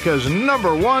America's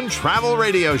 #1 travel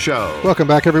radio show. Welcome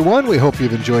back, everyone. We hope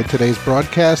you've enjoyed today's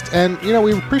broadcast, and,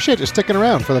 we appreciate you sticking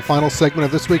around for the final segment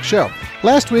of this week's show.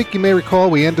 Last week, you may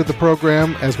recall, we ended the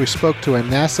program as we spoke to a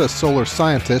NASA solar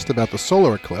scientist about the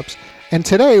solar eclipse. And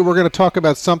today we're going to talk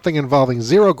about something involving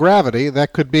zero gravity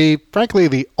that could be, frankly,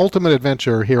 the ultimate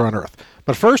adventure here on Earth.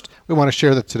 But first, we want to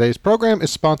share that today's program is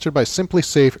sponsored by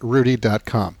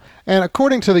SimplySafeRudy.com. And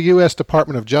according to the U.S.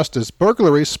 Department of Justice,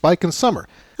 burglaries spike in summer.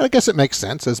 And I guess it makes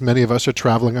sense, as many of us are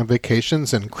traveling on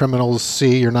vacations and criminals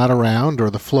see you're not around or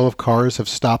the flow of cars have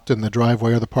stopped in the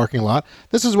driveway or the parking lot.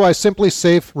 This is why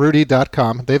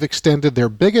SimplySafeRudy.com, they've extended their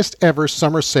biggest ever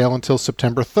summer sale until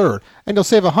September 3rd, and you'll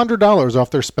save $100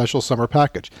 off their special summer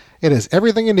package. It has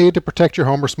everything you need to protect your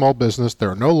home or small business.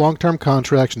 There are no long-term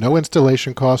contracts, no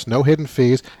installation costs, no hidden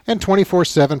fees, and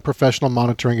 24/7 professional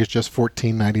monitoring is just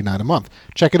 $14.99 a month.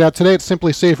 Check it out today at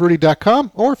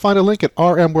SimplySafeRudy.com or find a link at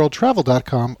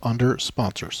rmworldtravel.com under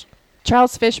sponsors.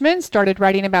 Charles Fishman started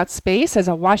writing about space as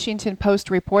a Washington Post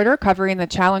reporter covering the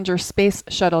Challenger space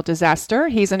shuttle disaster.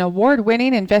 He's an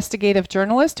award-winning investigative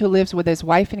journalist who lives with his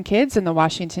wife and kids in the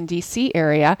Washington, D.C.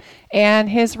 area. And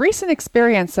his recent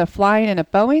experience of flying in a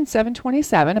Boeing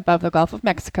 727 above the Gulf of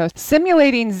Mexico,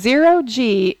 simulating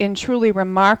zero-G in truly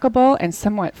remarkable and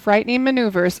somewhat frightening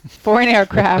maneuvers for an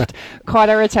aircraft, caught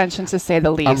our attention, to say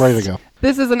the least. I'm ready to go.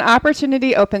 This is an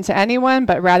opportunity open to anyone,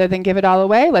 but rather than give it all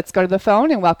away, let's go to the phone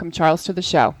and welcome Charles to the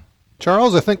show.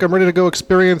 Charles, I think I'm ready to go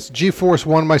experience G-Force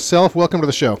One myself. Welcome to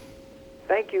the show.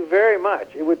 Thank you very much.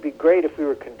 It would be great if we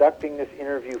were conducting this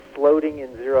interview floating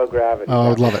in zero gravity. Oh, I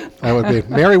would love it. I would be.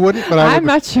 Mary wouldn't, but I would. I'm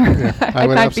not sure. Yeah, I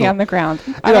might be on the ground.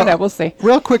 I don't know. We'll see.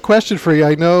 Real quick question for you.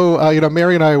 I know,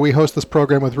 Mary and I, we host this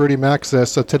program with Rudy Maxis,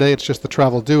 so today it's just the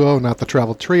travel duo, not the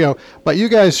travel trio. But you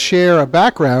guys share a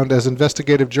background as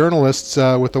investigative journalists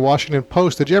with the Washington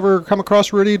Post. Did you ever come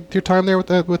across Rudy your time there with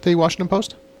the Washington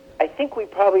Post? I think we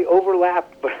probably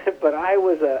overlapped, but I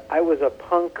was a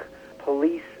punk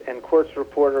police and courts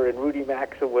reporter, and Rudy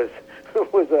Maxa was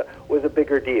a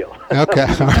bigger deal. Okay.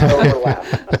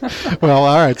 Well,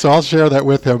 all right. So I'll share that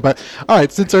with him. But all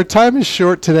right, since our time is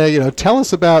short today, tell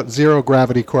us about Zero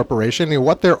Gravity Corporation and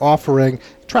what they're offering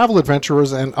travel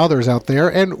adventurers and others out there,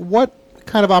 and what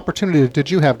kind of opportunity did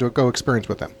you have to go experience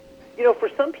with them? For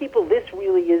some people, this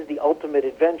really is the ultimate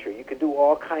adventure. You can do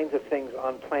all kinds of things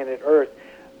on planet Earth.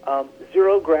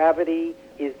 Zero Gravity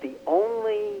is the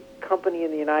only company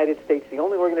in the United States, the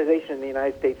only organization in the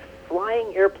United States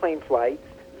flying airplane flights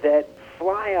that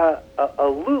fly a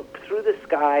loop through the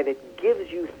sky that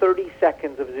gives you 30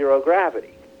 seconds of zero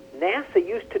gravity. NASA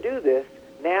used to do this.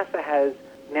 NASA has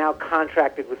now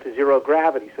contracted with the Zero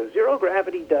Gravity. So Zero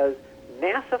Gravity does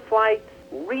NASA flights,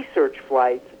 research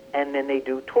flights, and then they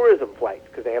do tourism flights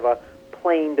because they have a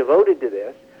plane devoted to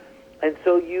this. And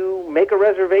so you make a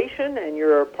reservation, and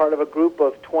you're part of a group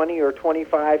of 20 or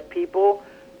 25 people,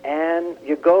 and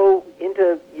you go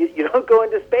into, you don't go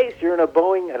into space. You're in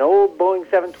an old Boeing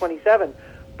 727,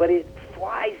 but it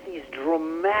flies these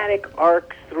dramatic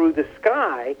arcs through the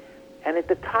sky, and at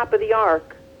the top of the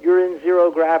arc, you're in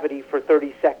zero gravity for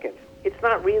 30 seconds. It's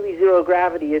not really zero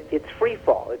gravity. It's free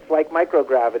fall. It's like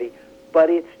microgravity,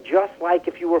 but it's just like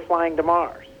if you were flying to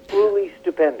Mars. Truly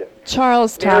stupendous.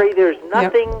 Charles, Mary, there's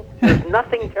nothing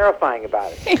terrifying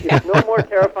about it. It's no more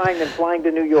terrifying than flying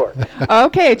to New York.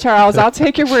 Okay, Charles, I'll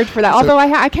take your word for that, although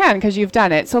I can because you've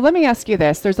done it. So let me ask you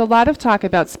this. There's a lot of talk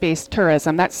about space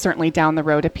tourism. That's certainly down the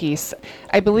road a piece.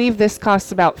 I believe this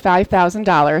costs about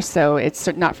 $5,000, so it's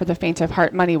not for the faint of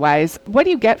heart money-wise. What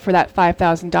do you get for that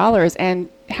 $5,000, and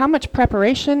how much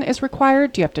preparation is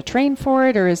required? Do you have to train for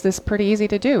it, or is this pretty easy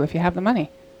to do if you have the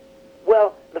money?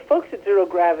 Well, the folks at Zero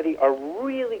Gravity are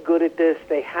really good at this.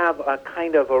 They have a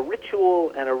kind of a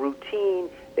ritual and a routine.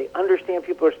 They understand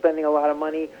people are spending a lot of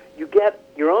money. You get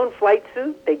your own flight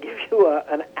suit. They give you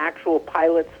an actual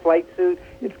pilot's flight suit.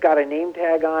 It's got a name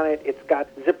tag on it. It's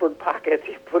got zippered pockets.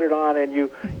 You put it on, and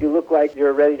you look like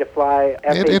you're ready to fly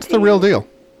F-18. It's the real deal.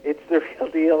 It's the real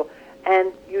deal.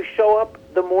 And you show up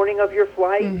the morning of your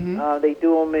flight. They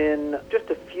do them in just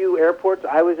a few airports.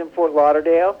 I was in Fort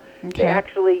Lauderdale. Okay. They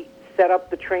actually set up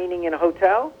the training in a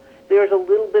hotel. There's a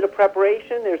little bit of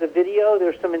preparation. There's a video.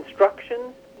 There's some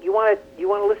instructions. You want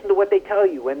to listen to what they tell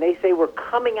you. When they say we're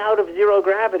coming out of zero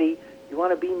gravity, you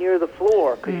want to be near the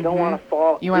floor because you don't want to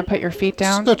fall. You want to put your feet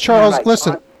down? So, Charles,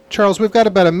 listen. Charles, we've got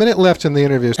about a minute left in the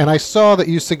interview, and I saw that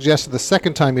you suggested the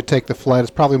second time you take the flight is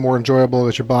probably more enjoyable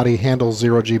as your body handles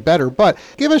zero-G better. But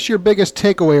give us your biggest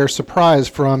takeaway or surprise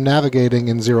from navigating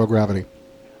in zero gravity.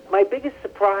 My biggest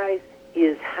surprise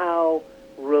is how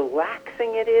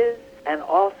relaxing it is and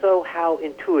also how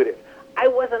intuitive. I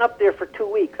wasn't up there for 2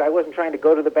 weeks. I wasn't trying to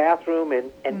go to the bathroom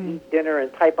and eat dinner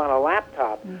and type on a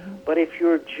laptop. But if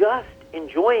you're just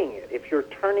enjoying it, if you're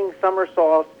turning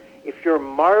somersaults, if you're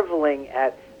marveling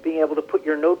at being able to put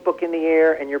your notebook in the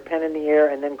air and your pen in the air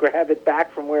and then grab it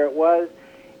back from where it was,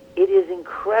 it is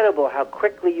incredible how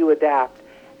quickly you adapt.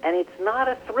 And it's not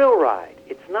a thrill ride.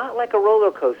 It's not like a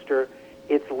roller coaster.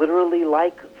 It's literally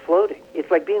like floating. It's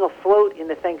like being afloat in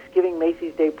the Thanksgiving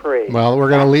Macy's Day Parade. Well, we're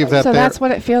going to leave that so there. that's what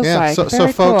it feels like. So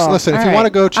Very folks, cool. listen, if All you want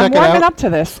to go check it out. I'm warming up to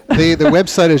this. the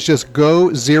website is just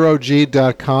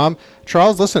gozerog.com.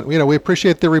 Charles, listen, we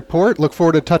appreciate the report. Look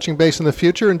forward to touching base in the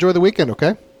future. Enjoy the weekend,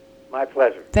 okay? My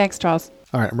pleasure. Thanks, Charles.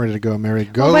 All right, I'm ready to go, Mary.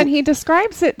 Go. Well, when he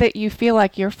describes it that you feel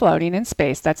like you're floating in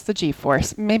space, that's the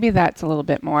G-force. Maybe that's a little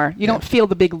bit more. You don't feel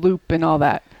the big loop and all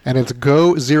that. And it's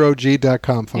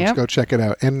gozerog.com, folks. Yep. Go check it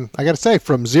out. And I got to say,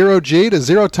 from zero G to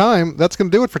zero time, that's going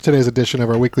to do it for today's edition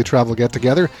of our weekly travel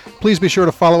get-together. Please be sure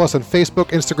to follow us on Facebook,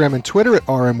 Instagram, and Twitter at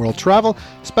RM World Travel.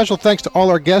 Special thanks to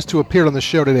all our guests who appeared on the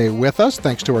show today with us.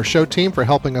 Thanks to our show team for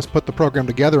helping us put the program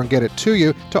together and get it to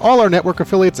you. To all our network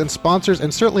affiliates and sponsors,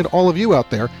 and certainly to all of you out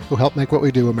there who help make what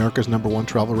we do America's #1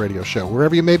 travel radio show.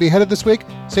 Wherever you may be headed this week,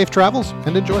 safe travels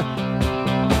and enjoy.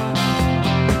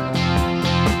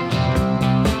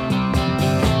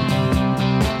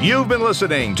 You've been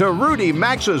listening to Rudy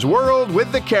Maxa's World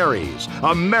with the Careys,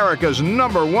 America's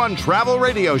 #1 travel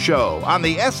radio show on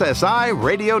the SSI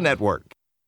Radio Network.